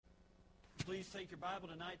Please take your Bible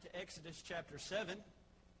tonight to Exodus chapter 7.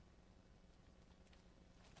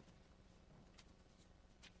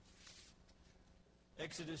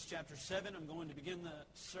 Exodus chapter 7, I'm going to begin the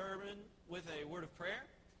sermon with a word of prayer.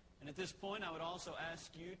 And at this point, I would also ask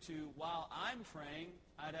you to, while I'm praying,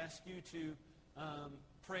 I'd ask you to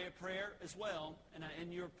pray a prayer as well. And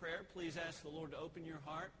in your prayer, please ask the Lord to open your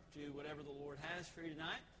heart to whatever the Lord has for you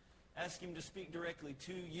tonight. Ask Him to speak directly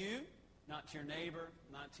to you, not to your neighbor,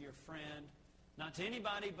 not to your friend, not to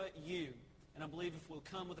anybody but you. And I believe if we'll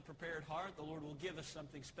come with a prepared heart, the Lord will give us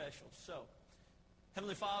something special. So,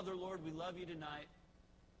 Heavenly Father, Lord, we love you tonight.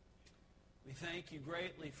 We thank you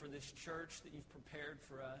greatly for this church that you've prepared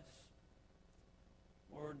for us.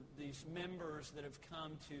 Lord, these members that have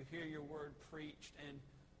come to hear your word preached and,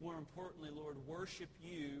 more importantly, Lord, worship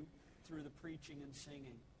you through the preaching and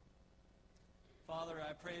singing. Father,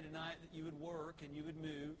 I pray tonight that you would work and you would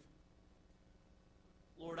move.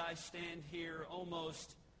 Lord, I stand here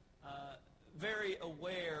almost very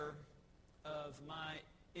aware of my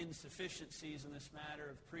insufficiencies in this matter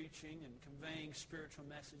of preaching and conveying spiritual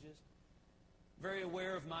messages. Very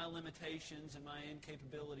aware of my limitations and my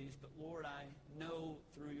incapabilities. But Lord, I know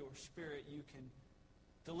through your Spirit you can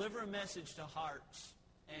deliver a message to hearts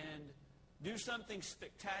and do something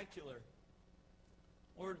spectacular.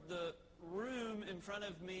 Lord, the room in front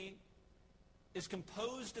of me is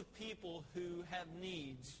composed of people who have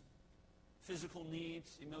needs, physical needs,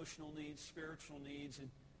 emotional needs, spiritual needs. And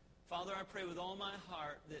Father, I pray with all my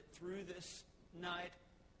heart that through this night,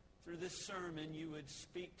 through this sermon, you would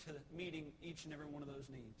speak to meeting each and every one of those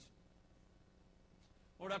needs.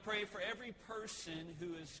 Lord, I pray for every person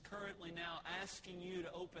who is currently now asking you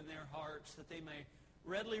to open their hearts that they may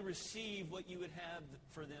readily receive what you would have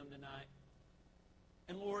for them tonight.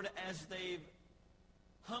 And Lord, as they've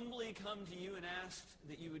humbly come to you and asked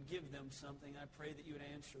that you would give them something, I pray that you would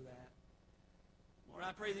answer that. Lord,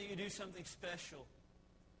 I pray that you do something special,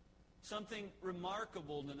 something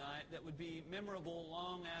remarkable tonight that would be memorable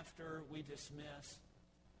long after we dismiss,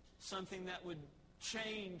 something that would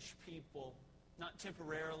change people, not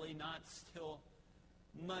temporarily, not till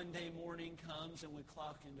Monday morning comes and we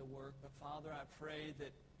clock into work. But Father, I pray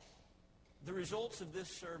that the results of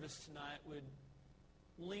this service tonight would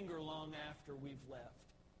linger long after we've left.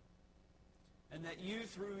 And that you,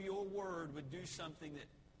 through your word, would do something that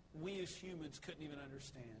we as humans couldn't even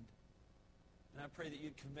understand. And I pray that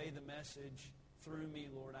you'd convey the message through me,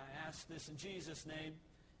 Lord. I ask this in Jesus' name.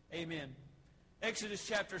 Amen. Exodus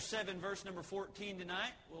chapter 7, verse number 14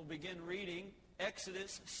 tonight. We'll begin reading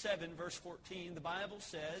Exodus 7, verse 14. The Bible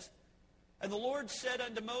says, "And the Lord said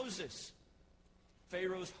unto Moses,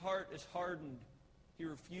 Pharaoh's heart is hardened. He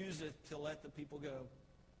refuseth to let the people go.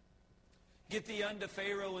 Get thee unto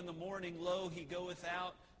Pharaoh in the morning. Lo, he goeth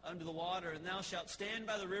out unto the water. And thou shalt stand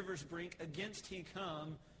by the river's brink against he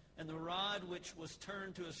come. And the rod which was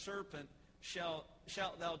turned to a serpent shalt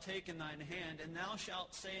thou take in thine hand. And thou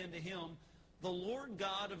shalt say unto him, The Lord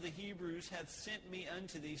God of the Hebrews hath sent me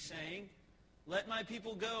unto thee, saying, Let my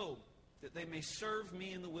people go, that they may serve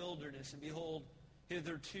me in the wilderness. And behold,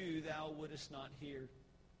 hitherto thou wouldest not hear.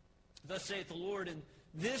 Thus saith the Lord, And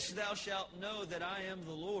this thou shalt know that I am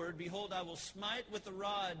the Lord. Behold, I will smite with the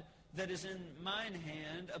rod that is in mine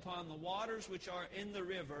hand upon the waters which are in the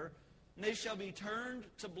river, and they shall be turned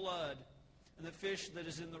to blood. And the fish that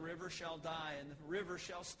is in the river shall die, and the river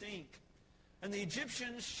shall stink. And the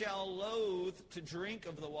Egyptians shall loathe to drink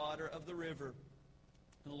of the water of the river.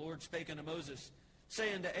 And the Lord spake unto Moses,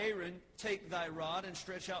 Say unto Aaron, Take thy rod, and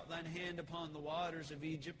stretch out thine hand upon the waters of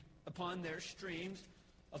Egypt, upon their streams,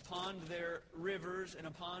 upon their rivers, and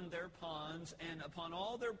upon their ponds, and upon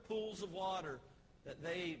all their pools of water, that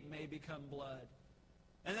they may become blood.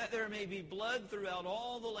 And that there may be blood throughout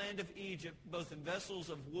all the land of Egypt, both in vessels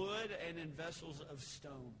of wood and in vessels of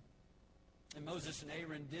stone. And Moses and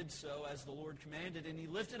Aaron did so as the Lord commanded, and he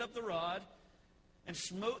lifted up the rod and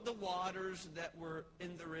smote the waters that were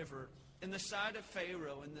in the river, in the sight of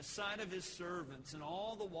Pharaoh, in the sight of his servants, and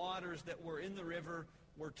all the waters that were in the river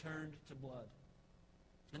were turned to blood.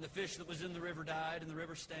 And the fish that was in the river died, and the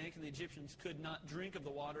river stank, and the Egyptians could not drink of the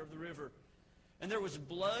water of the river. And there was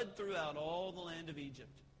blood throughout all the land of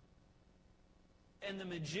Egypt. And the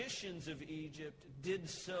magicians of Egypt did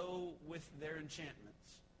so with their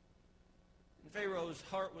enchantments. And Pharaoh's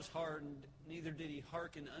heart was hardened, neither did he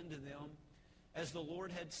hearken unto them, as the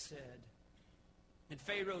Lord had said. And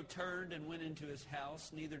Pharaoh turned and went into his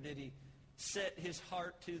house, neither did he set his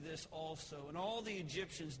heart to this also. And all the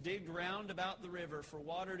Egyptians digged round about the river for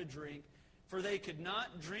water to drink, for they could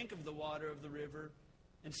not drink of the water of the river.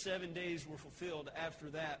 And 7 days were fulfilled after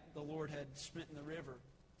that the Lord had smitten the river.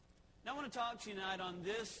 Now I want to talk to you tonight on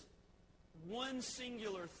this one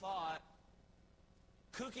singular thought: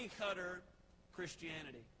 cookie-cutter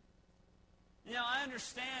Christianity. Now, I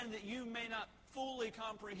understand that you may not fully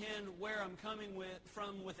comprehend where I'm coming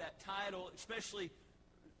from with that title, especially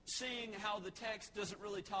seeing how the text doesn't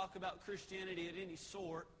really talk about Christianity at any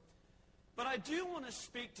sort. But I do want to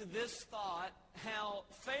speak to this thought, how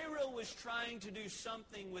Pharaoh was trying to do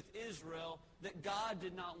something with Israel that God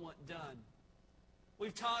did not want done.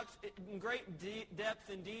 We've talked in great depth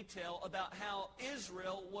and detail about how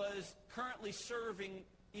Israel was currently serving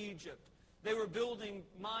Egypt. They were building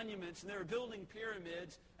monuments, and they were building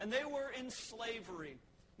pyramids, and they were in slavery.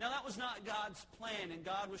 Now, that was not God's plan, and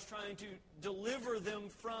God was trying to deliver them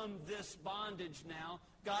from this bondage now.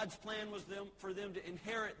 God's plan was for them to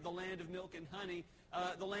inherit the land of milk and honey,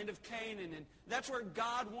 the land of Canaan, and that's where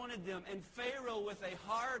God wanted them. And Pharaoh, with a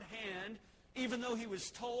hard hand, even though he was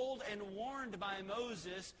told and warned by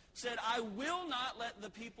Moses, said, "I will not let the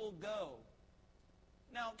people go."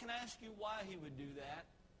 Now, can I ask you why he would do that?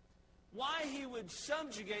 Why he would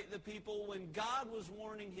subjugate the people when God was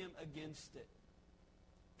warning him against it?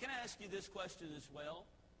 Can I ask you this question as well?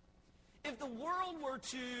 If the world were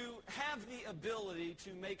to have the ability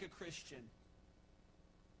to make a Christian,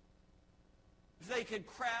 if they could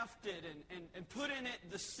craft it and put in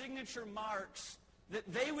it the signature marks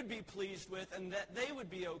that they would be pleased with and that they would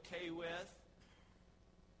be okay with,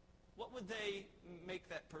 what would they make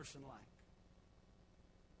that person like?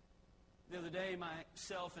 The other day,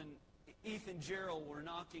 myself and Ethan Gerald were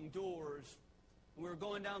knocking doors. We were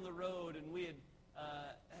going down the road, and we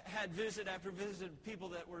had visit after visit of people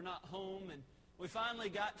that were not home. And we finally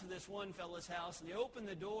got to this one fellow's house, and he opened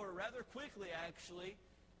the door rather quickly, actually.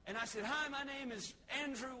 And I said, "Hi, my name is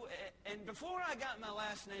Andrew." And before I got my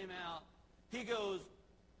last name out, he goes,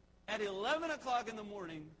 at 11 o'clock in the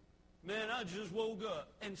morning, "Man, I just woke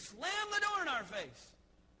up," and slammed the door in our face.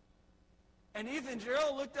 And Ethan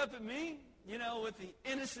Gerald looked up at me, with the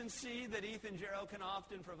innocency that Ethan Gerald can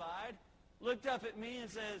often provide, looked up at me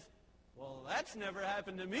and says, "Well, that's never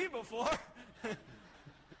happened to me before."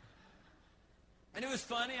 And it was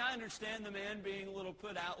funny. I understand the man being a little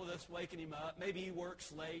put out with us waking him up. Maybe he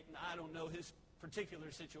works late, and I don't know his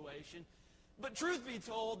particular situation. But truth be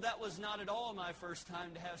told, that was not at all my first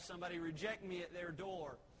time to have somebody reject me at their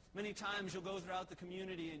door. Many times you'll go throughout the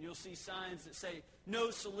community and you'll see signs that say,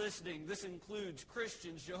 "No soliciting." This includes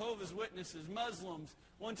Christians, Jehovah's Witnesses, Muslims.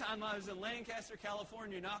 One time I was in Lancaster,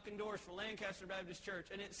 California, knocking doors for Lancaster Baptist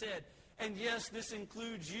Church, and it said, "And yes, this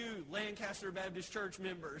includes you, Lancaster Baptist Church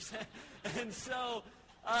members." And so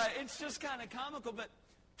it's just kind of comical. But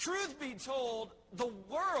truth be told, the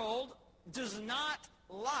world does not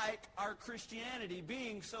like our Christianity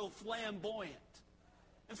being so flamboyant.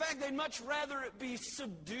 In fact, they'd much rather it be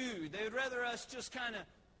subdued. They would rather us just kind of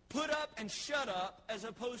put up and shut up as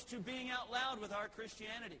opposed to being out loud with our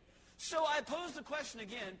Christianity. So I pose the question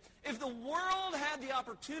again. If the world had the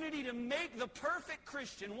opportunity to make the perfect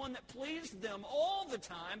Christian, one that pleased them all the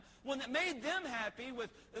time, one that made them happy,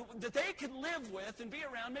 that they could live with and be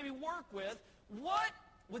around, maybe work with, what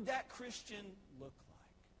would that Christian look like?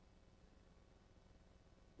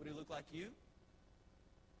 Would he look like you?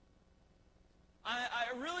 I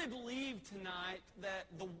really believe tonight that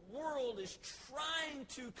the world is trying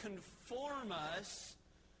to conform us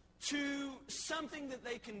to something that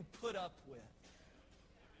they can put up with.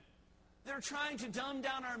 They're trying to dumb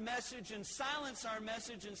down our message and silence our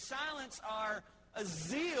message and silence our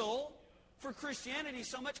zeal for Christianity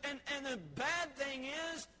so much. And the bad thing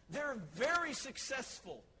is, they're very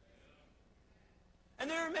successful. And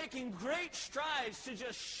they're making great strides to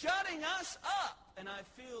just shutting us up. And I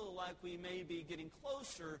feel like we may be getting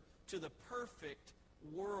closer to the perfect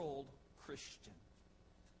world Christian.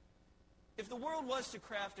 If the world was to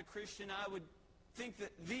craft a Christian, I would think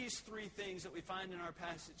that these three things that we find in our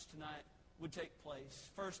passage tonight would take place.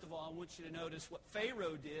 First of all, I want you to notice what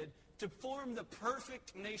Pharaoh did to form the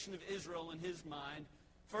perfect nation of Israel in his mind.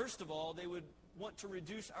 First of all, they would want to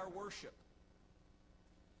reduce our worship.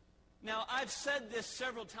 Now, I've said this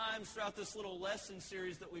several times throughout this little lesson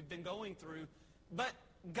series that we've been going through, but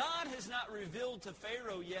God has not revealed to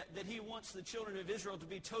Pharaoh yet that he wants the children of Israel to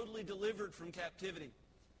be totally delivered from captivity.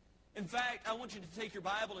 In fact, I want you to take your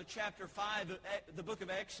Bible to chapter 5 of the book of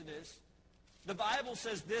Exodus. The Bible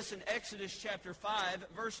says this in Exodus chapter 5,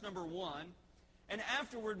 verse number 1. And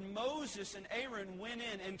afterward, Moses and Aaron went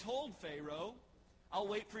in and told Pharaoh, I'll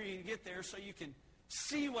wait for you to get there so you can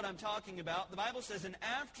see what I'm talking about. The Bible says, and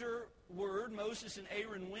afterward, Moses and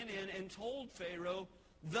Aaron went in and told Pharaoh,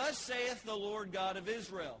 thus saith the Lord God of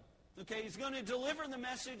Israel. Okay, he's going to deliver the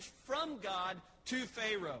message from God to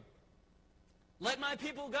Pharaoh. Let my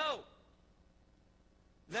people go.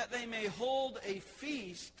 that they may hold a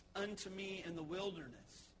feast unto me in the wilderness.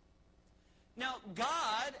 Now,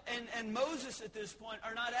 God and Moses at this point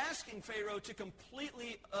are not asking Pharaoh to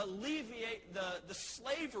completely alleviate the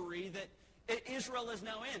slavery that Israel is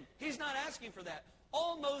now in. He's not asking for that.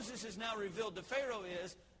 All Moses has now revealed to Pharaoh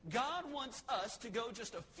is God wants us to go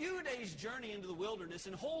just a few days' journey into the wilderness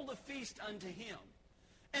and hold a feast unto him.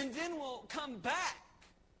 And then we'll come back.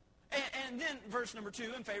 And then, verse number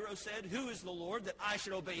 2, and Pharaoh said, Who is the Lord, that I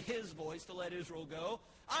should obey his voice to let Israel go?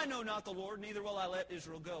 I know not the Lord, neither will I let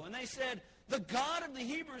Israel go. And they said, The God of the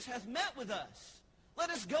Hebrews hath met with us. Let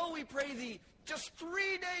us go, we pray thee, just 3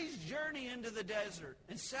 days' journey into the desert,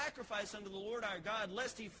 and sacrifice unto the Lord our God,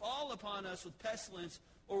 lest he fall upon us with pestilence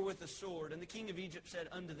or with a sword. And the king of Egypt said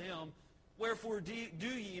unto them, Wherefore do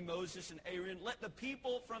ye, Moses and Aaron, let the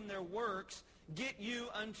people from their works get you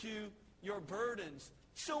unto your burdens.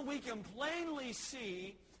 So we can plainly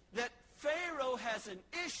see that Pharaoh has an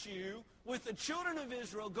issue with the children of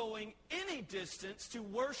Israel going any distance to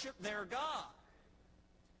worship their God.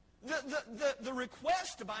 The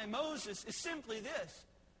request by Moses is simply this.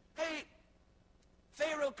 Hey,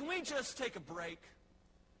 Pharaoh, can we just take a break?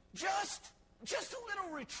 Just a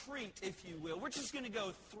little retreat, if you will. We're just going to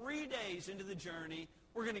go 3 days into the journey.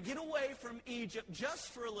 We're going to get away from Egypt just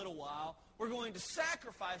for a little while. We're going to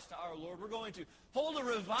sacrifice to our Lord. We're going to hold a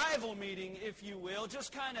revival meeting, if you will,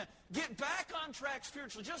 just kind of get back on track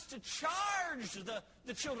spiritually, just to charge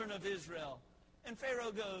the children of Israel. And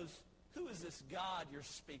Pharaoh goes, Who is this God you're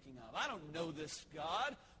speaking of? I don't know this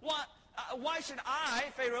God. Why should I,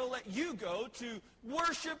 Pharaoh, let you go to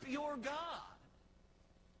worship your God?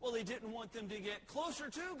 Well, he didn't want them to get closer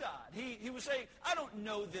to God. He was saying, I don't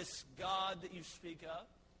know this God that you speak of.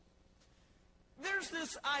 There's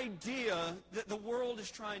this idea that the world is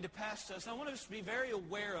trying to pass to us, and I want us to be very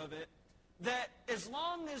aware of it, that as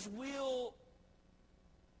long as we'll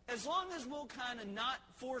kind of not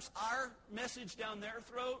force our message down their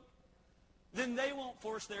throat, then they won't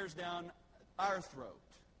force theirs down our throat.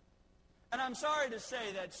 And I'm sorry to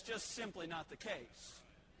say that's just simply not the case.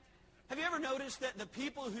 Have you ever noticed that the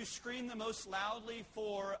people who scream the most loudly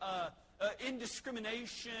for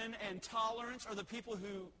indiscrimination and tolerance are the people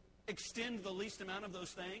who extend the least amount of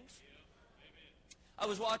those things? I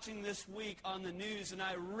was watching this week on the news, and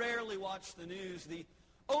I rarely watch the news. The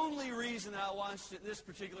only reason that I watched it this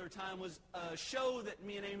particular time was a show that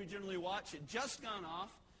me and Amy generally watch. It just gone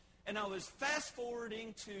off, and I was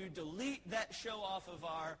fast-forwarding to delete that show off of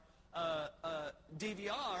our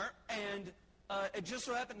DVR, and it just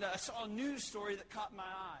so happened that I saw a news story that caught my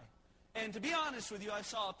eye. And to be honest with you, I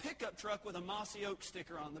saw a pickup truck with a Mossy Oak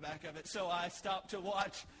sticker on the back of it, so I stopped to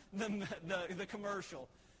watch the commercial.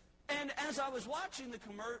 And as I was watching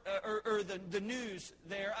the news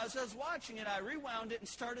there, as I was watching it, I rewound it and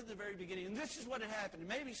started at the very beginning. And this is what had happened.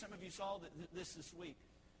 Maybe some of you saw this week.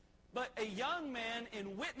 But a young man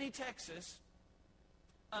in Whitney, Texas,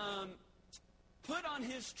 put on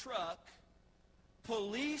his truck,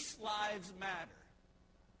 Police Lives Matter.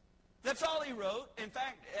 That's all he wrote. In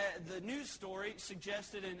fact, the news story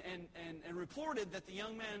suggested and reported that the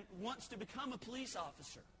young man wants to become a police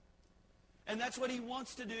officer. And that's what he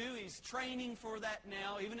wants to do. He's training for that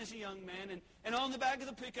now, even as a young man. And on the back of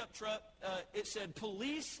the pickup truck, it said,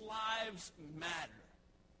 Police Lives Matter.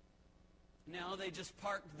 Now they just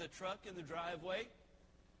parked the truck in the driveway.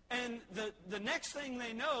 And the next thing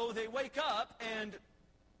they know, they wake up and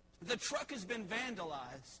the truck has been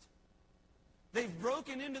vandalized. They've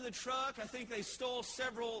broken into the truck. I think they stole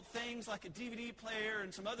several things like a DVD player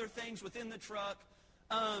and some other things within the truck.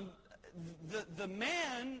 The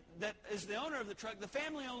man that is the owner of the truck, the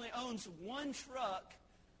family only owns one truck,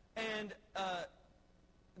 and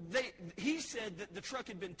he said that the truck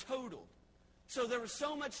had been totaled. So there was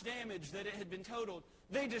so much damage that it had been totaled.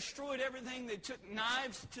 They destroyed everything. They took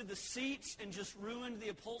knives to the seats and just ruined the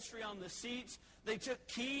upholstery on the seats. They took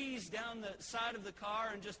keys down the side of the car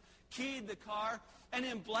and just keyed the car. And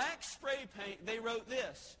in black spray paint, they wrote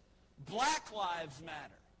this, Black Lives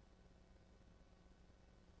Matter.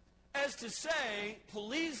 As to say,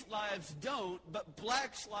 police lives don't, but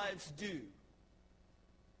blacks' lives do.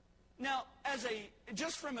 Now,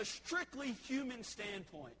 just from a strictly human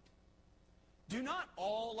standpoint, do not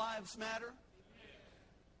all lives matter?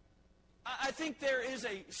 I think there is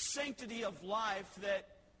a sanctity of life that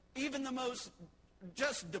even the most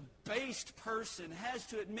just debased person has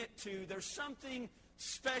to admit to. There's something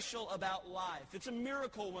special about life. It's a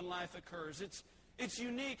miracle when life occurs. It's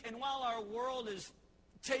unique. And while our world is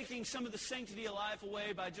taking some of the sanctity of life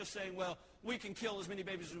away by just saying, well, we can kill as many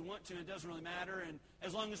babies as we want to, and it doesn't really matter, and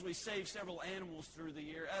as long as we save several animals through the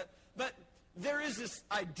year. But there is this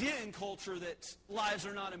idea in culture that lives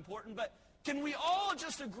are not important, but can we all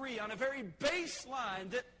just agree on a very baseline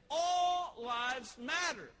that all lives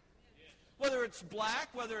matter? Whether it's black,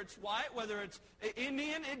 whether it's white, whether it's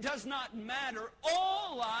Indian, it does not matter.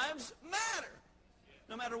 All lives matter.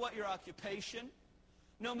 No matter what your occupation,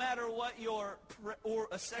 no matter what your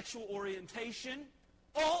sexual orientation,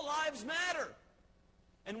 all lives matter.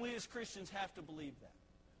 And we as Christians have to believe that.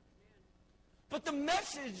 But the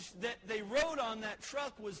message that they wrote on that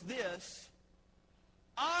truck was this: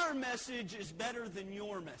 our message is better than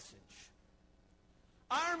your message.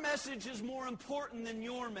 Our message is more important than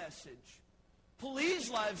your message. Police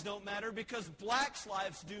lives don't matter because blacks'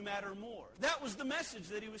 lives do matter more. That was the message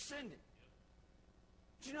that he was sending.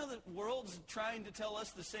 Do you know that the world's trying to tell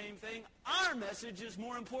us the same thing? Our message is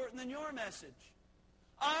more important than your message.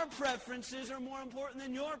 Our preferences are more important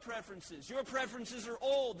than your preferences. Your preferences are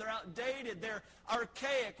old, they're outdated, they're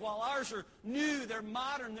archaic, while ours are new, they're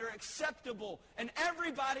modern, they're acceptable. And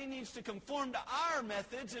everybody needs to conform to our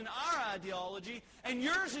methods and our ideology, and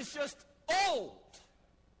yours is just old.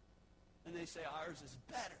 And they say ours is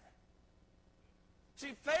better.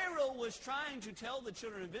 See, Pharaoh was trying to tell the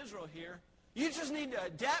children of Israel here, you just need to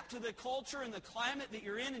adapt to the culture and the climate that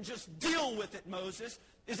you're in and just deal with it, Moses.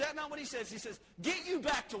 Is that not what he says? He says, get you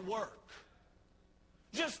back to work.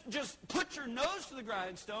 Just put your nose to the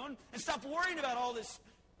grindstone and stop worrying about all this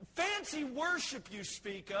fancy worship you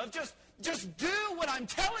speak of. Just do what I'm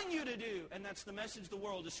telling you to do. And that's the message the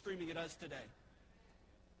world is screaming at us today.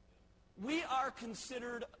 We are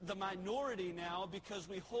considered the minority now because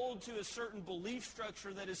we hold to a certain belief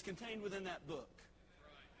structure that is contained within that book.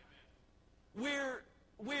 We're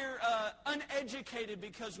uneducated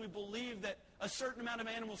because we believe that a certain amount of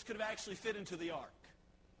animals could have actually fit into the ark.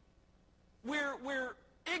 We're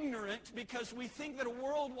ignorant because we think that a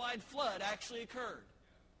worldwide flood actually occurred.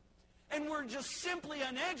 And we're just simply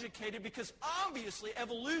uneducated because obviously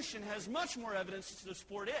evolution has much more evidence to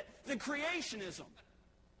support it than creationism.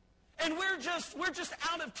 And we're just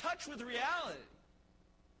out of touch with reality.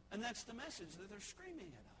 And that's the message that they're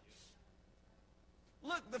screaming at us.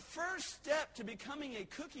 Look, the first step to becoming a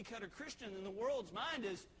cookie-cutter Christian in the world's mind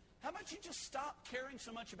is, how about you just stop caring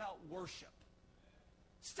so much about worship?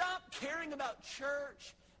 Stop caring about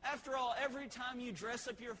church. After all, every time you dress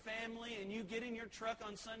up your family and you get in your truck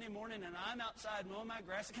on Sunday morning and I'm outside mowing my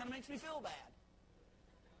grass, it kind of makes me feel bad.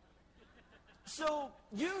 So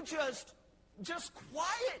you just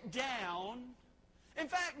quiet down. In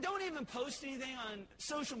fact, don't even post anything on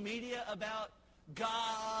social media about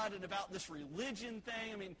God and about this religion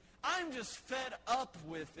thing. I mean, I'm just fed up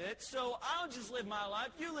with it, so I'll just live my life.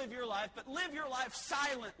 You live your life, but live your life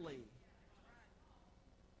silently.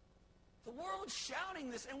 The world's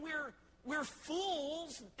shouting this, and we're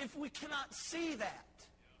fools if we cannot see that.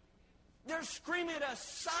 They're screaming at us,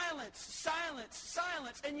 silence, silence,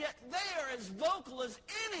 silence, and yet they are as vocal as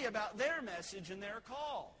any about their message and their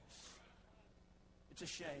cause. It's a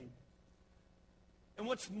shame. And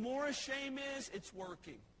what's more a shame is, it's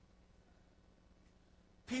working.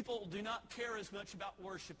 People do not care as much about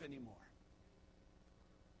worship anymore.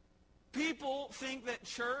 People think that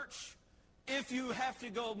church, if you have to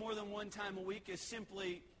go more than one time a week, is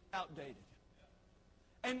simply outdated.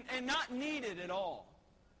 And not needed at all.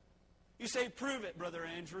 You say, prove it, Brother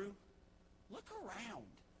Andrew. Look around.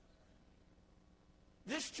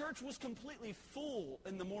 This church was completely full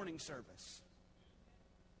in the morning service.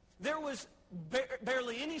 There was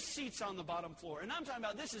barely any seats on the bottom floor. And I'm talking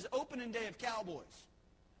about this is opening day of Cowboys.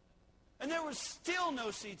 And there was still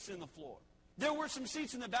no seats in the floor. There were some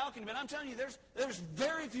seats in the balcony, but I'm telling you, there's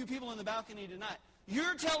very few people in the balcony tonight.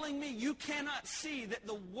 You're telling me you cannot see that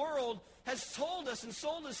the world has told us and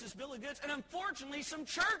sold us this bill of goods, and unfortunately some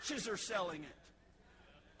churches are selling it.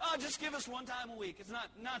 Oh, just give us one time a week. It's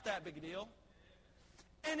not that big a deal.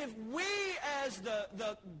 And if we as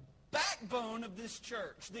the backbone of this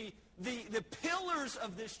church, the pillars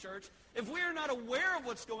of this church, if we are not aware of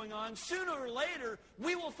what's going on, sooner or later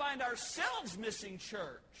we will find ourselves missing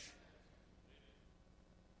church.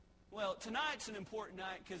 Well, tonight's an important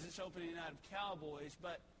night because it's opening night of Cowboys,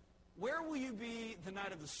 but where will you be the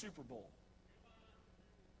night of the Super Bowl?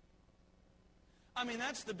 I mean,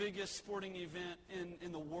 that's the biggest sporting event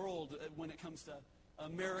in the world when it comes to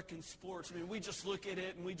American sports. I mean, we just look at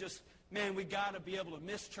it and we got to be able to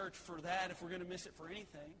miss church for that if we're going to miss it for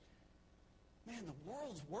anything. Man, the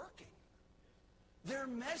world's working. Their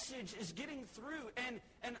message is getting through,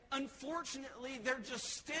 and unfortunately, they're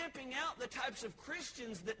just stamping out the types of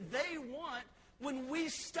Christians that they want when we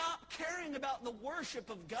stop caring about the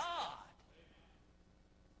worship of God.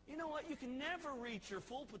 you know what? You can never reach your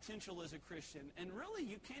full potential as a Christian, and really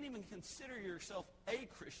you can't even consider yourself a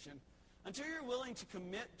Christian until you're willing to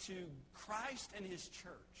commit to Christ and his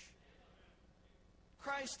church.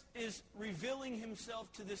 Christ is revealing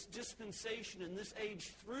himself to this dispensation in this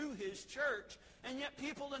age through his church, and yet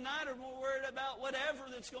people tonight are more worried about whatever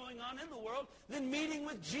that's going on in the world than meeting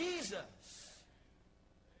with Jesus.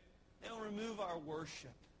 They'll remove our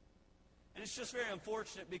worship. And it's just very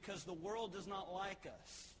unfortunate because the world does not like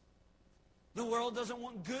us. The world doesn't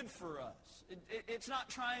want good for us. It's not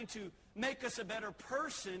trying to make us a better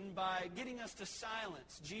person by getting us to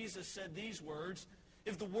silence. Jesus said these words,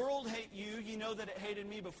 "If the world hate you, you know that it hated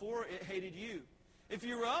me before it hated you. If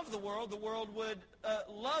you were of the world would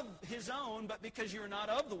love his own, but because you are not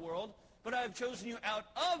of the world, but I have chosen you out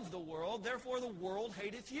of the world, therefore the world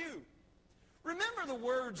hateth you. Remember the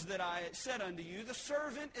words that I said unto you, the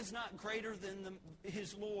servant is not greater than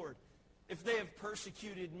his Lord. If they have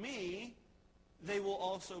persecuted me, they will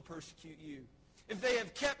also persecute you. If they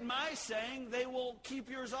have kept my saying, they will keep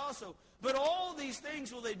yours also. But all these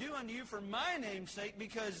things will they do unto you for my name's sake,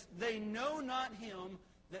 because they know not him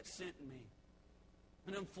that sent me."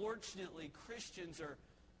 And unfortunately, Christians are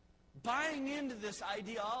buying into this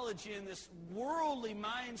ideology and this worldly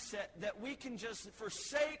mindset that we can just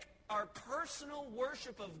forsake our personal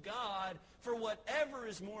worship of God for whatever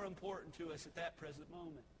is more important to us at that present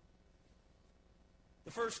moment.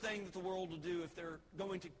 The first thing that the world will do if they're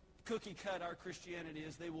going to cookie cut our Christianity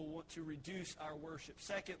is they will want to reduce our worship.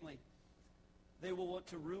 Secondly, they will want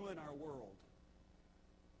to ruin our world.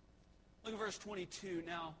 Look at verse 22.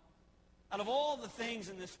 Now, out of all the things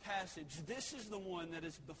in this passage, this is the one that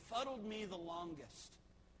has befuddled me the longest.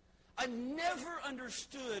 I never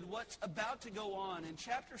understood what's about to go on. In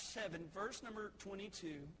chapter 7, verse number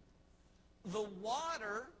 22, the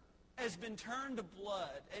water has been turned to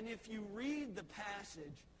blood. And if you read the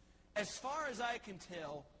passage, as far as I can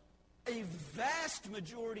tell, a vast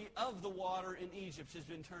majority of the water in Egypt has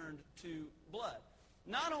been turned to blood.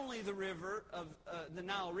 Not only the river of the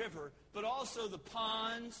Nile River, but also the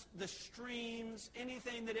ponds, the streams,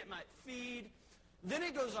 anything that it might feed. Then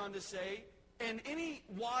it goes on to say, and any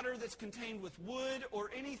water that's contained with wood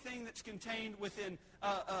or anything that's contained within,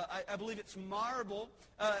 I believe it's marble,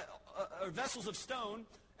 or vessels of stone,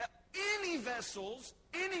 any vessels,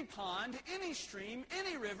 any pond, any stream,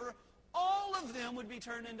 any river, all of them would be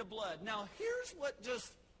turned into blood. Now, here's what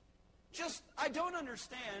just I don't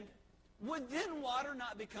understand. Would then water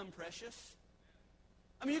not become precious?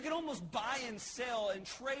 I mean, you could almost buy and sell and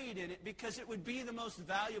trade in it because it would be the most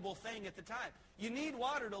valuable thing at the time. You need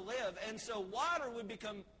water to live, and so water would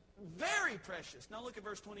become very precious. Now look at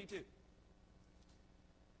verse 22.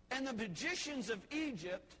 And the magicians of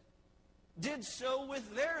Egypt did so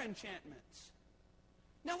with their enchantments.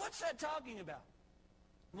 Now what's that talking about?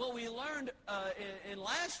 Well, we learned in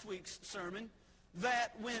last week's sermon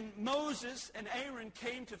that when Moses and Aaron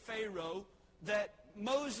came to Pharaoh, that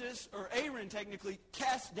Moses, or Aaron technically,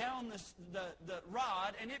 cast down the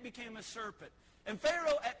rod, and it became a serpent. And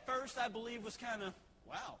Pharaoh at first, I believe, was kind of,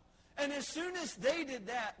 wow. And as soon as they did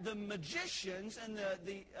that, the magicians and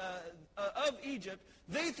of Egypt,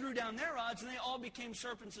 they threw down their rods, and they all became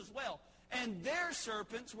serpents as well. And their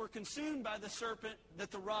serpents were consumed by the serpent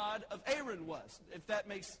that the rod of Aaron was. If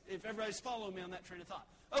everybody's following me on that train of thought.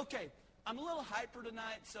 Okay, I'm a little hyper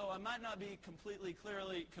tonight, so I might not be completely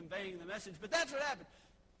clearly conveying the message, but that's what happened.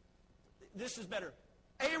 This is better.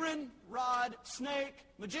 Aaron, rod, snake,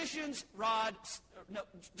 magicians, rod, no,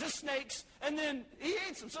 just snakes, and then he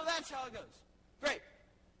eats them. So that's how it goes. Great.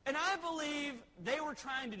 And I believe they were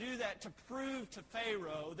trying to do that to prove to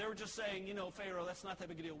Pharaoh. They were just saying, Pharaoh, that's not that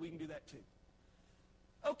big a deal. We can do that too.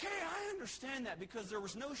 Okay, I understand that because there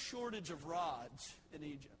was no shortage of rods in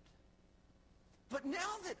Egypt. But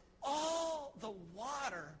now that all the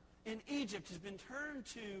water in Egypt has been turned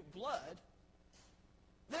to blood,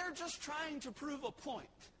 they're just trying to prove a point.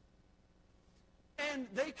 And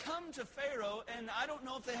they come to Pharaoh, and I don't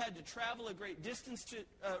know if they had to travel a great distance to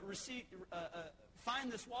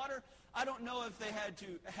find this water. I don't know if they had to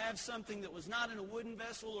have something that was not in a wooden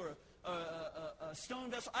vessel or a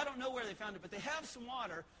stone vessel. I don't know where they found it, but they have some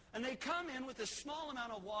water, and they come in with a small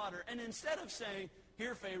amount of water, and instead of saying,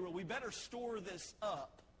 "Here, Pharaoh, we better store this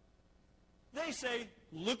up," they say,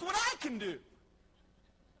 "Look what I can do."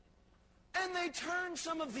 And they turn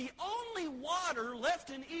some of the only water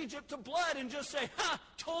left in Egypt to blood and just say, "Ha,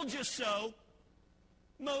 told you so.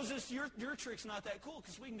 Moses, your trick's not that cool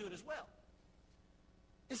because we can do it as well."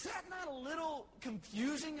 Is that not a little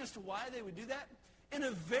confusing as to why they would do that? In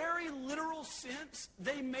a very literal sense,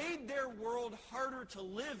 they made their world harder to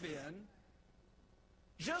live in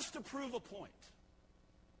just to prove a point.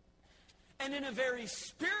 And in a very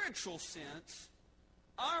spiritual sense,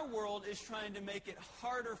 our world is trying to make it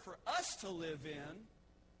harder for us to live in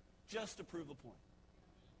just to prove a point.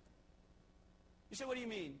 You say, what do you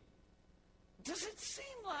mean? Does it seem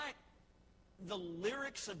like the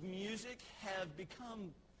lyrics of music have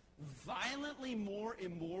become violently more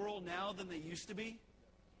immoral now than they used to be?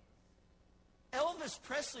 Elvis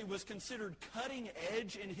Presley was considered cutting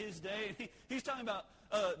edge in his day. He's talking about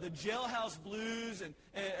the jailhouse blues and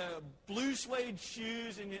blue suede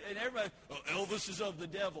shoes, and everybody, oh, Elvis is of the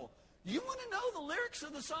devil. You want to know the lyrics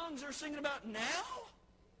of the songs they're singing about now?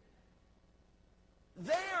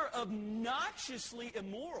 They are obnoxiously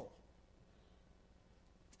immoral.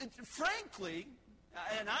 Frankly,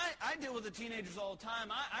 and I deal with the teenagers all the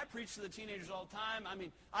time. I preach to the teenagers all the time. I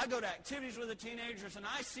mean, I go to activities with the teenagers, and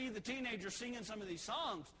I see the teenagers singing some of these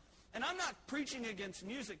songs. And I'm not preaching against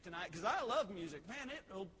music tonight, because I love music. Man,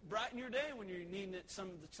 it'll brighten your day when you're needing it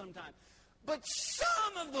sometime. But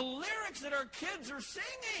some of the lyrics that our kids are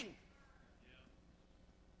singing,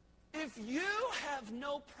 if you have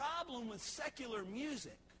no problem with secular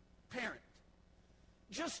music, parent,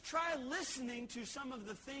 just try listening to some of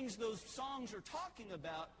the things those songs are talking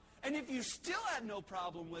about. And if you still have no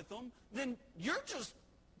problem with them, then you're just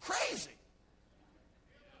crazy.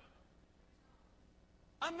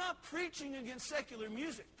 I'm not preaching against secular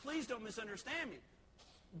music. Please don't misunderstand me.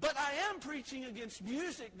 But I am preaching against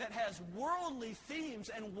music that has worldly themes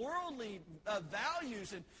and worldly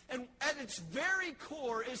values. And at its very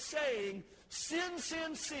core is saying, sin,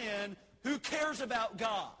 sin, sin, who cares about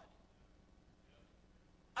God?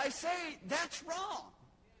 I say that's wrong.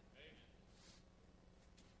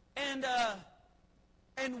 And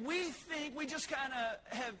we think, we just kind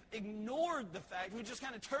of have ignored the fact, we just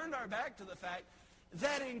kind of turned our back to the fact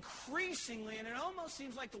that increasingly, and it almost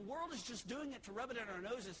seems like the world is just doing it to rub it in our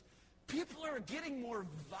noses, people are getting more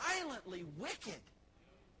violently wicked.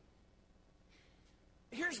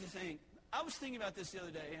 Here's the thing. I was thinking about this the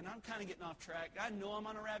other day, and I'm kind of getting off track. I know I'm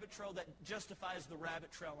on a rabbit trail that justifies the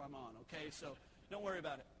rabbit trail I'm on, okay? So don't worry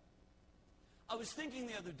about it. I was thinking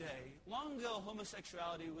the other day, long ago,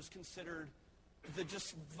 homosexuality was considered the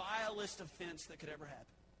just vilest offense that could ever happen,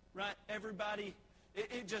 right? Everybody,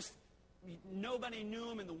 nobody knew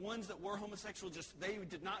them, and the ones that were homosexual, they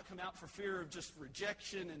did not come out for fear of just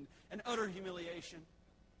rejection and utter humiliation.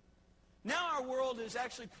 Now our world is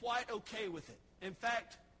actually quite okay with it. In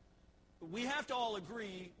fact, we have to all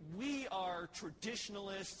agree we are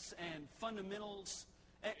traditionalists and fundamentalists,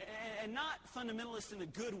 and not fundamentalists in a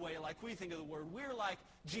good way like we think of the word. We're like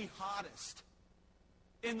jihadists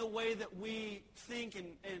in the way that we think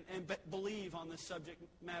and believe on the subject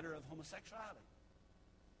matter of homosexuality.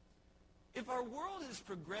 If our world has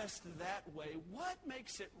progressed that way, what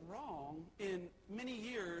makes it wrong in many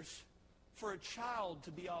years for a child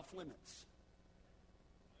to be off limits?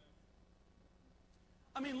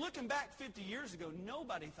 I mean, looking back 50 years ago,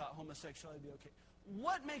 nobody thought homosexuality would be okay.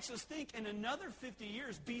 What makes us think in another 50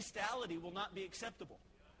 years bestiality will not be acceptable?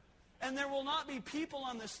 And there will not be people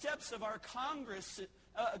on the steps of our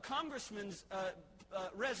congressmen's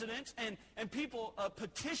residence and people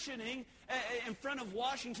petitioning in front of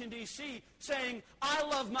Washington, D.C., saying, I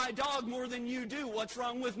love my dog more than you do. What's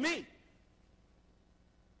wrong with me?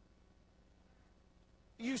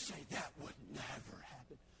 You say that would never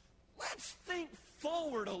happen. Let's think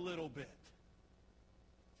forward a little bit.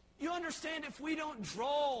 You understand, if we don't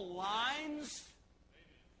draw lines,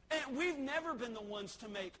 and we've never been the ones to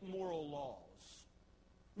make moral laws.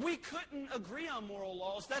 We couldn't agree on moral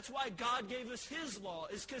laws. That's why God gave us his law,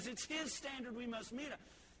 is because it's his standard we must meet.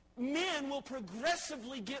 Men will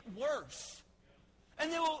progressively get worse.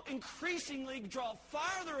 And they will increasingly draw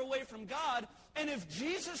farther away from God. And if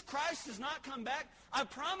Jesus Christ does not come back, I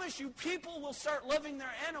promise you, people will start loving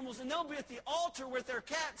their animals, and they'll be at the altar with their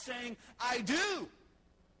cat saying, I do.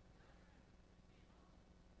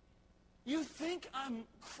 You think I'm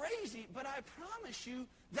crazy, but I promise you,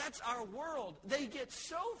 that's our world. They get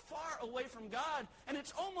so far away from God, and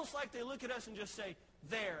it's almost like they look at us and just say,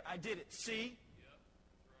 there, I did it. See? Yep, that's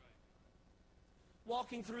right.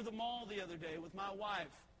 Walking through the mall the other day with my wife,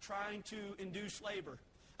 trying to induce labor.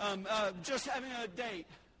 Just having a date.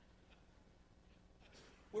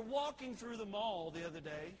 We're walking through the mall the other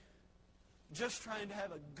day, just trying to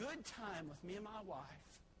have a good time with me and my wife.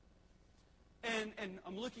 And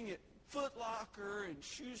I'm looking at Foot Locker and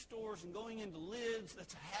shoe stores and going into Lids,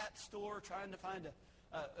 that's a hat store, trying to find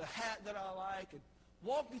a hat that I like, and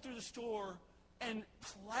walking through the store, and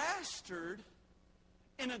plastered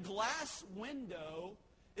in a glass window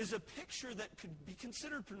is a picture that could be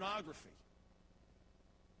considered pornography.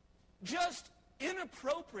 Just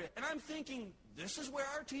inappropriate. And I'm thinking, this is where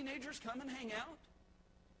our teenagers come and hang out?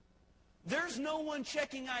 There's no one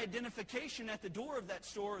checking identification at the door of that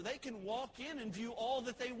store. They can walk in and view all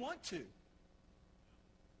that they want to.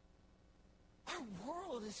 Our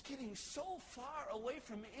world is getting so far away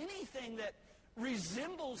from anything that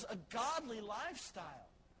resembles a godly lifestyle.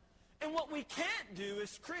 And what we can't do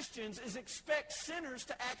as Christians is expect sinners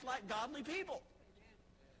to act like godly people.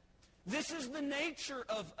 This is the nature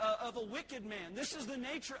of a wicked man. This is the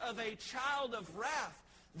nature of a child of wrath.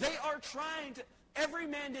 They are trying to... Every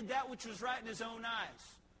man did that which was right in his own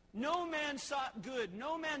eyes. No man sought good.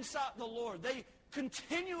 No man sought the Lord. They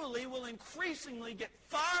continually will increasingly get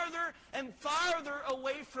farther and farther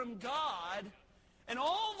away from God. And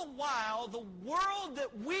all the while, the world that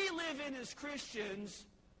we live in as Christians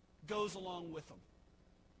goes along with them.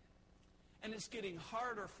 And it's getting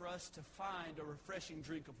harder for us to find a refreshing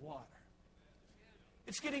drink of water.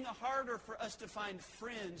 It's getting harder for us to find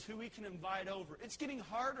friends who we can invite over. It's getting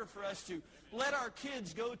harder for us to let our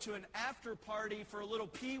kids go to an after party for a little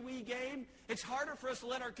pee-wee game. It's harder for us to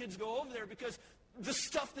let our kids go over there because the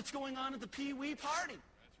stuff that's going on at the pee-wee party.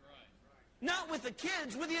 That's right. Not with the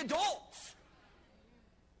kids, with the adults.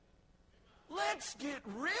 Let's get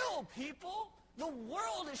real, people. The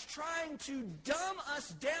world is trying to dumb us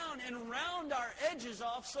down and round our edges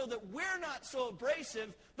off so that we're not so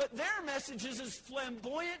abrasive, but their message is as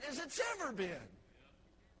flamboyant as it's ever been.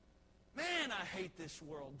 Man, I hate this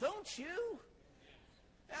world. Don't you?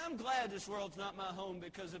 I'm glad this world's not my home,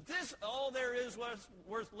 because if this all there is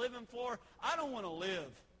worth living for, I don't want to live.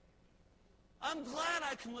 I'm glad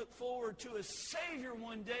I can look forward to a Savior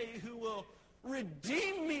one day who will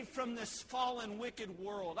redeem me from this fallen, wicked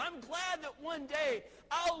world. I'm glad that one day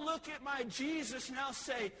I'll look at my Jesus and I'll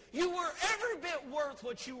say, you were every bit worth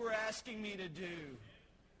what you were asking me to do.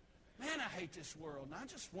 Man, I hate this world. And I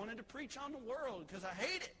just wanted to preach on the world because I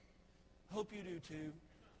hate it. I hope you do too.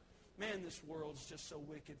 Man, this world's just so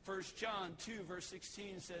wicked. 1 John 2, verse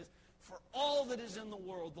 16 says, for all that is in the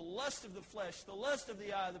world, the lust of the flesh, the lust of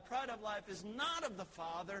the eye, the pride of life is not of the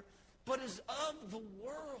Father, but is of the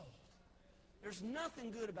world. There's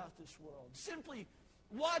nothing good about this world. Simply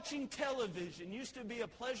watching television used to be a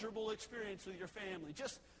pleasurable experience with your family.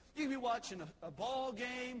 Just, you'd be watching a ball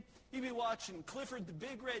game, you'd be watching Clifford the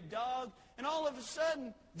Big Red Dog, and all of a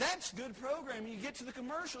sudden, that's good programming. You get to the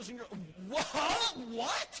commercials and you're,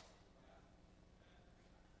 what?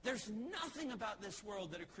 There's nothing about this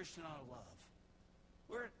world that a Christian ought to love.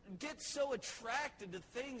 We get so attracted to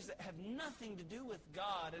things that have nothing to do with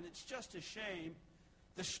God, and it's just a shame.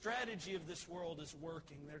 The strategy of this world is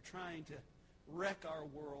working. They're trying to wreck our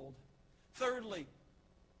world. Thirdly,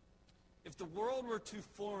 if the world were to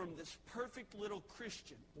form this perfect little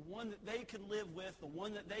Christian, the one that they could live with, the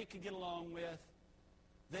one that they could get along with,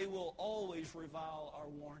 they will always revile our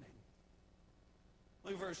warning.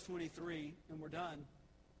 Look at verse 23, and we're done.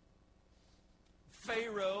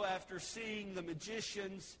 Pharaoh, after seeing the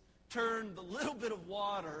magicians turn the little bit of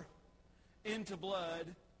water into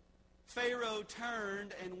blood, Pharaoh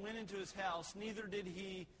turned and went into his house. Neither did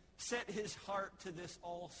he set his heart to this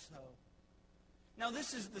also. Now,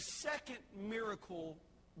 this is the second miracle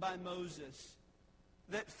by Moses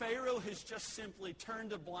that Pharaoh has just simply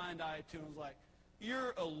turned a blind eye to and was like,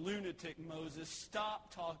 you're a lunatic, Moses.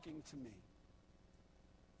 Stop talking to me.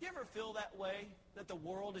 You ever feel that way? That the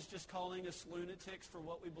world is just calling us lunatics for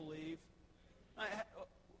what we believe?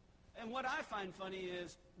 And what I find funny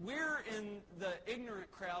is we're in the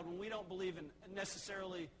ignorant crowd when we don't believe in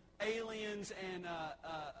necessarily aliens and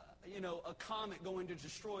a comet going to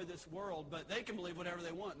destroy this world, but they can believe whatever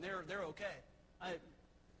they want, and they're okay.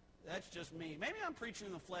 That's just me. Maybe I'm preaching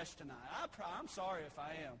in the flesh tonight. I'm sorry if I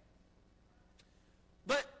am.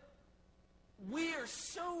 But we are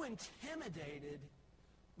so intimidated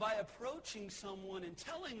by approaching someone and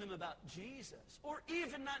telling them about Jesus, or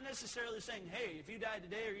even not necessarily saying, hey, if you died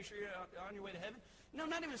today, are you sure you're on your way to heaven? No,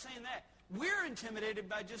 not even saying that. We're intimidated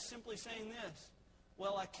by just simply saying this,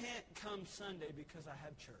 well, I can't come Sunday because I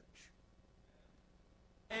have church.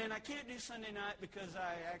 And I can't do Sunday night because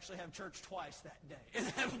I actually have church twice that day.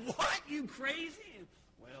 And what, you crazy?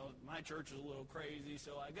 Well, my church is a little crazy,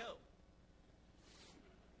 so I go.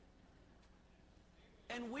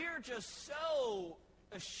 And we're just so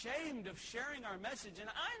ashamed of sharing our message. And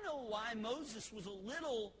I know why Moses was a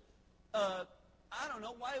little,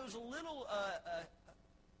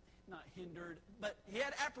 not hindered, but he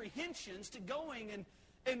had apprehensions to going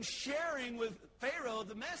and sharing with Pharaoh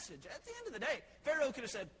the message. At the end of the day, Pharaoh could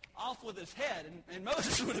have said, off with his head, and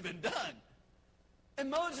Moses would have been done. And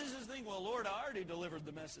Moses is thinking, well, Lord, I already delivered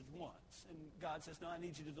the message once. And God says, no, I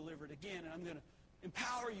need you to deliver it again, and I'm going to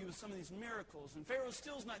empower you with some of these miracles. And Pharaoh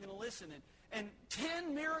still's not going to listen. And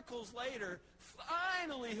 10 miracles later,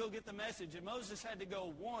 finally he'll get the message. And Moses had to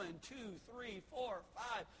go 1, 2, 3, 4,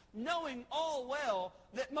 5, knowing all well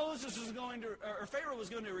that Pharaoh was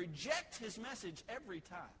going to reject his message every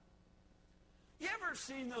time. You ever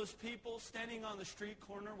seen those people standing on the street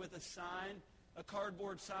corner with a sign, a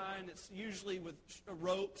cardboard sign? It's usually with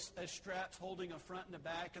ropes as straps holding a front and a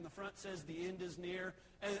back, and the front says the end is near,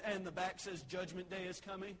 and the back says judgment day is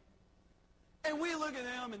coming. And we look at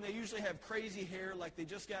them, and they usually have crazy hair like they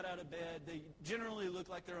just got out of bed. They generally look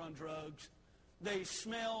like they're on drugs. They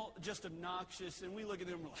smell just obnoxious, and we look at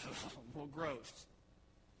them and we're like, oh, well, gross.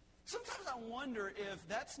 Sometimes I wonder if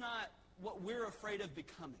that's not what we're afraid of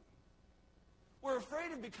becoming. We're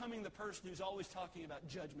afraid of becoming the person who's always talking about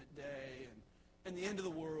Judgment Day and the end of the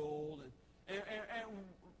world. And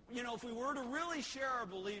you know, if we were to really share our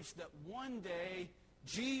beliefs that one day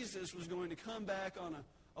Jesus was going to come back on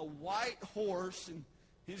a white horse and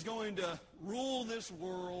he's going to rule this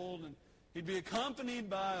world and he'd be accompanied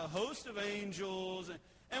by a host of angels.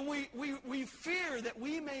 And we fear that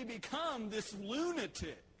we may become this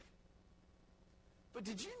lunatic. But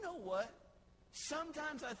did you know what?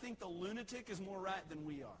 Sometimes I think the lunatic is more right than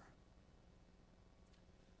we are.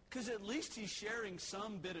 Because at least he's sharing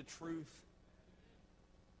some bit of truth.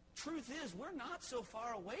 Truth is, we're not so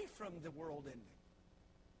far away from the world ending.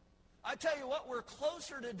 I tell you what, we're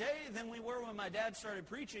closer today than we were when my dad started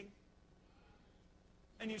preaching.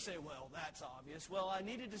 And you say, well, that's obvious. Well, I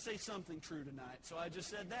needed to say something true tonight, so I just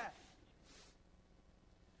said that.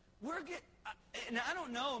 And I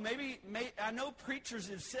don't know, I know preachers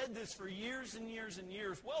have said this for years and years and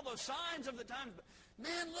years. Well, the signs of the times.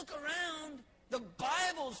 Man, look around. The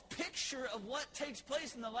Bible's picture of what takes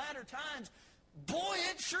place in the latter times, boy,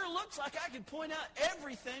 it sure looks like I could point out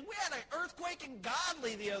everything. We had an earthquake in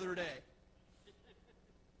Godley the other day.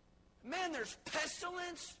 Man, there's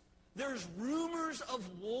pestilence. There's rumors of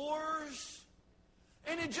wars.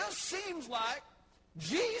 And it just seems like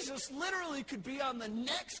Jesus literally could be on the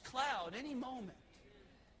next cloud any moment.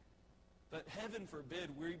 But heaven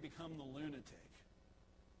forbid we become the lunatic.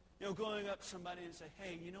 You know, going up to somebody and say,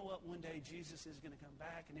 hey, you know what? One day Jesus is going to come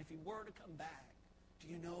back. And if he were to come back, do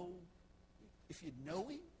you know if you'd know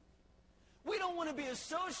him? We don't want to be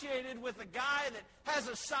associated with a guy that has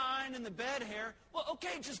a sign in the bed hair. Well,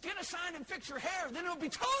 okay, just get a sign and fix your hair. Then it'll be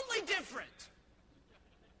totally different.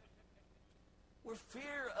 We're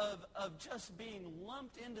fear of just being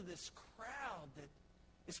lumped into this crowd that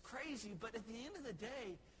is crazy. But at the end of the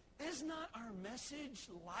day, is not our message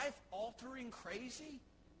life-altering crazy?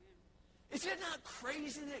 Is it not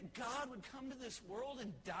crazy that God would come to this world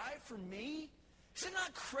and die for me? Is it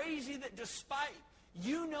not crazy that despite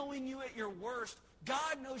you knowing you at your worst,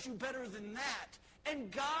 God knows you better than that? And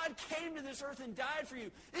God came to this earth and died for you.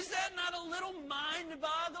 Is that not a little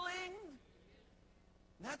mind-boggling?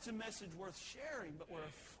 That's a message worth sharing, but we're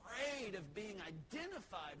afraid of being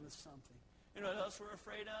identified with something. You know what else we're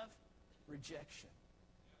afraid of? Rejection.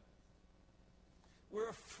 We're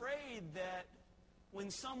afraid that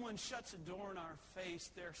when someone shuts a door in our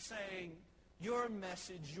face, they're saying, your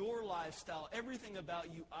message, your lifestyle, everything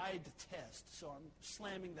about you, I detest, so I'm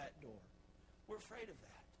slamming that door. We're afraid of that.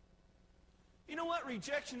 You know what?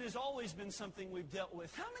 Rejection has always been something we've dealt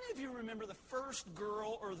with. How many of you remember the first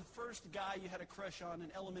girl or the first guy you had a crush on in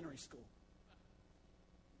elementary school?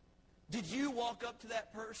 Did you walk up to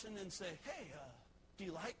that person and say, hey, do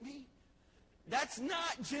you like me? That's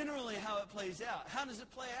not generally how it plays out. How does it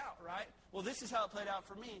play out, right? Well, this is how it played out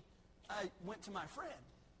for me. I went to my friend.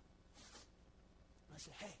 I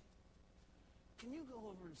said, hey, can you go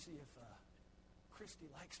over and see if Christy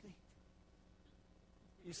likes me?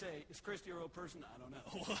 You say, is Christy a real person? I don't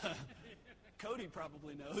know. Cody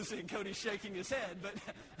probably knows, and Cody's shaking his head,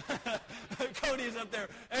 but Cody's up there.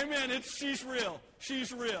 Hey, man, she's real.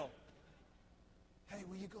 She's real. Hey,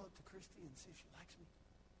 will you go up to Christy and see if she likes me?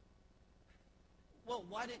 Well,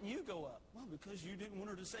 why didn't you go up? Well, because you didn't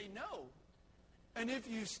want her to say no. And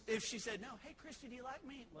if she said no, hey, Christy, do you like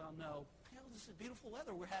me? Well, no. Hell, this is beautiful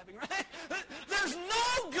weather we're having, right? There's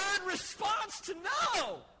no good response to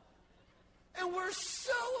no. And we're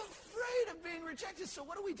so afraid of being rejected. So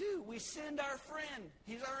what do? We send our friend.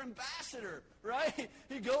 He's our ambassador, right?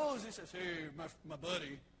 He goes and says, hey, my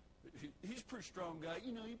buddy, he's a pretty strong guy.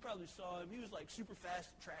 You know, you probably saw him. He was like super fast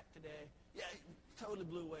at track today. Yeah, he totally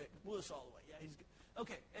blew us all away. Yeah, he's good.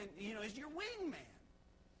 Okay, and you know, he's your wingman.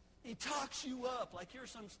 He talks you up like you're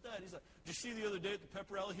some stud. He's like, did you see the other day at the pep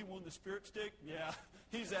rally he won the spirit stick? Yeah,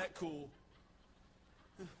 he's that cool.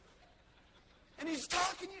 And he's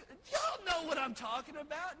talking to you. Y'all know what I'm talking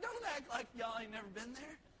about. Don't act like y'all ain't never been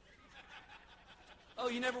there. Oh,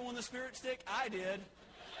 you never won the Spirit Stick? I did.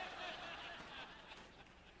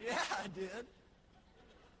 Yeah, I did.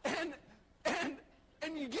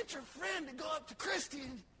 And you get your friend to go up to Christy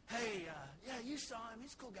and, hey, yeah, you saw him.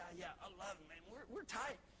 He's a cool guy. Yeah, I love him, man. We're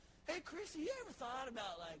tight. Hey, Christy, you ever thought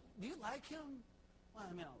about, like, do you like him? Well,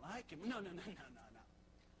 I mean, I like him. No.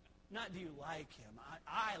 Not do you like him.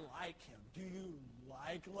 I like him. Do you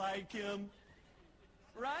like him?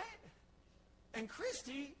 Right? And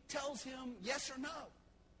Christy tells him yes or no.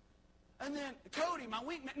 And then Cody, my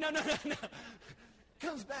wingman, no.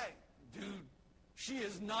 Comes back. Dude, she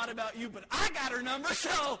is not about you, but I got her number,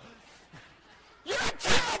 so you're a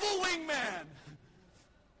terrible wingman.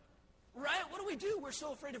 Right? What do? We're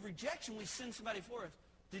so afraid of rejection, we send somebody for us.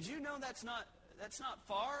 Did you know that's not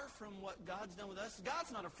far from what God's done with us?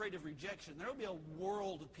 God's not afraid of rejection. There will be a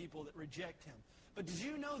world of people that reject him. But did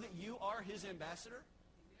you know that you are his ambassador?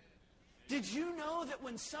 Did you know that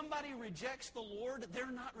when somebody rejects the Lord,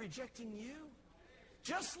 they're not rejecting you?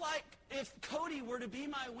 Just like if Cody were to be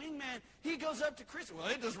my wingman, he goes up to Christy. Well,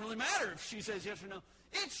 it doesn't really matter if she says yes or no.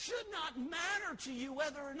 It should not matter to you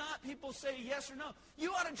whether or not people say yes or no.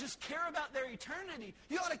 You ought to just care about their eternity.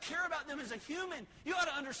 You ought to care about them as a human. You ought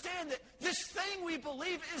to understand that this thing we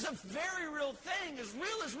believe is a very real thing. As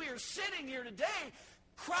real as we are sitting here today,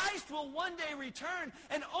 Christ will one day return,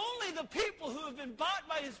 and only the people who have been bought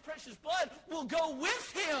by his precious blood will go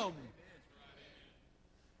with him.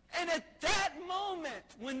 And at that moment,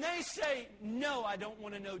 when they say, no, I don't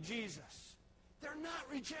want to know Jesus, they're not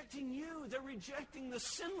rejecting you. They're rejecting the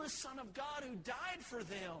sinless Son of God who died for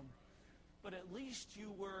them. But at least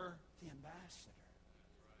you were the ambassador.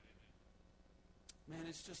 Man,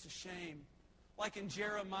 it's just a shame. Like in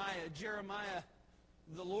Jeremiah,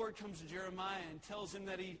 the Lord comes to Jeremiah and tells him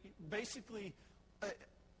that he basically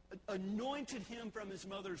anointed him from his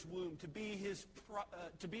mother's womb to be his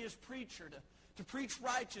preacher, to preach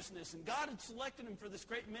righteousness. And God had selected him for this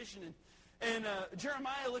great mission. And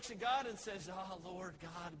Jeremiah looks at God and says, oh, Lord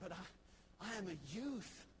God, but I am a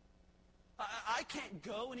youth. I can't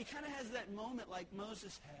go. And he kind of has that moment like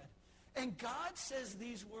Moses had. And God says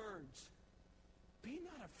these words, be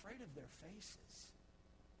not afraid of their faces.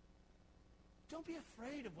 Don't be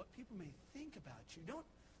afraid of what people may think about you.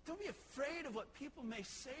 Don't be afraid of what people may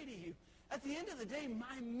say to you. At the end of the day,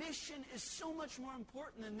 my mission is so much more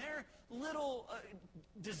important than their little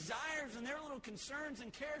desires and their little concerns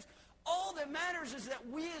and cares. All that matters is that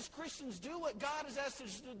we as Christians do what God has asked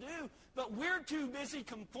us to do, but we're too busy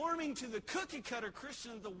conforming to the cookie-cutter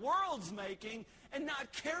Christian that the world's making and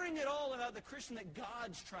not caring at all about the Christian that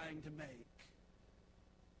God's trying to make.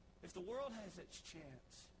 If the world has its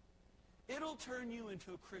chance, it'll turn you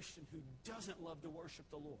into a Christian who doesn't love to worship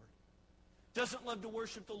the Lord. Doesn't love to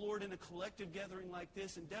worship the Lord in a collective gathering like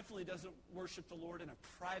this, and definitely doesn't worship the Lord in a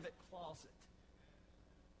private closet.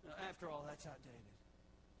 Now, after all, that's outdated.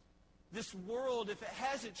 This world, if it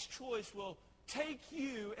has its choice, will take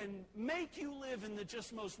you and make you live in the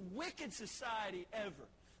just most wicked society ever.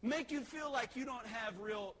 Make you feel like you don't have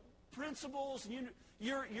real principles, and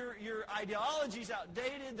your ideology's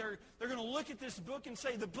outdated. They're going to look at this book and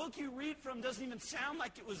say, the book you read from doesn't even sound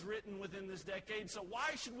like it was written within this decade, so why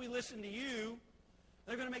should we listen to you?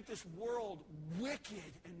 They're going to make this world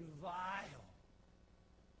wicked and vile.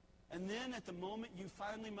 And then at the moment you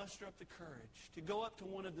finally muster up the courage to go up to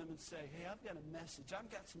one of them and say, hey, I've got a message. I've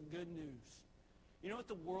got some good news. You know what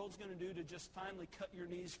the world's going to do to just finally cut your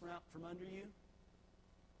knees from under you?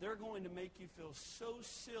 They're going to make you feel so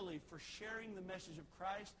silly for sharing the message of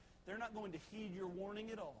Christ, they're not going to heed your warning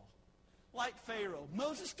at all. Like Pharaoh,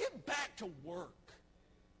 Moses, get back to work.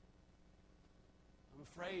 I'm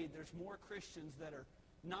afraid there's more Christians that are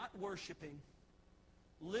not worshiping,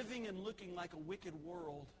 living and looking like a wicked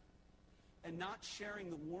world, and not sharing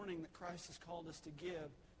the warning that Christ has called us to give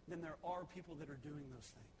than there are people that are doing those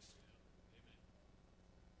things.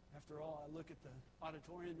 After all, I look at the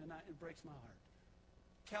auditorium tonight and it breaks my heart.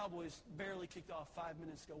 Cowboys barely kicked off 5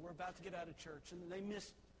 minutes ago. We're about to get out of church, and they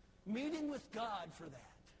missed meeting with God for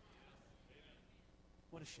that.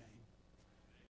 What a shame.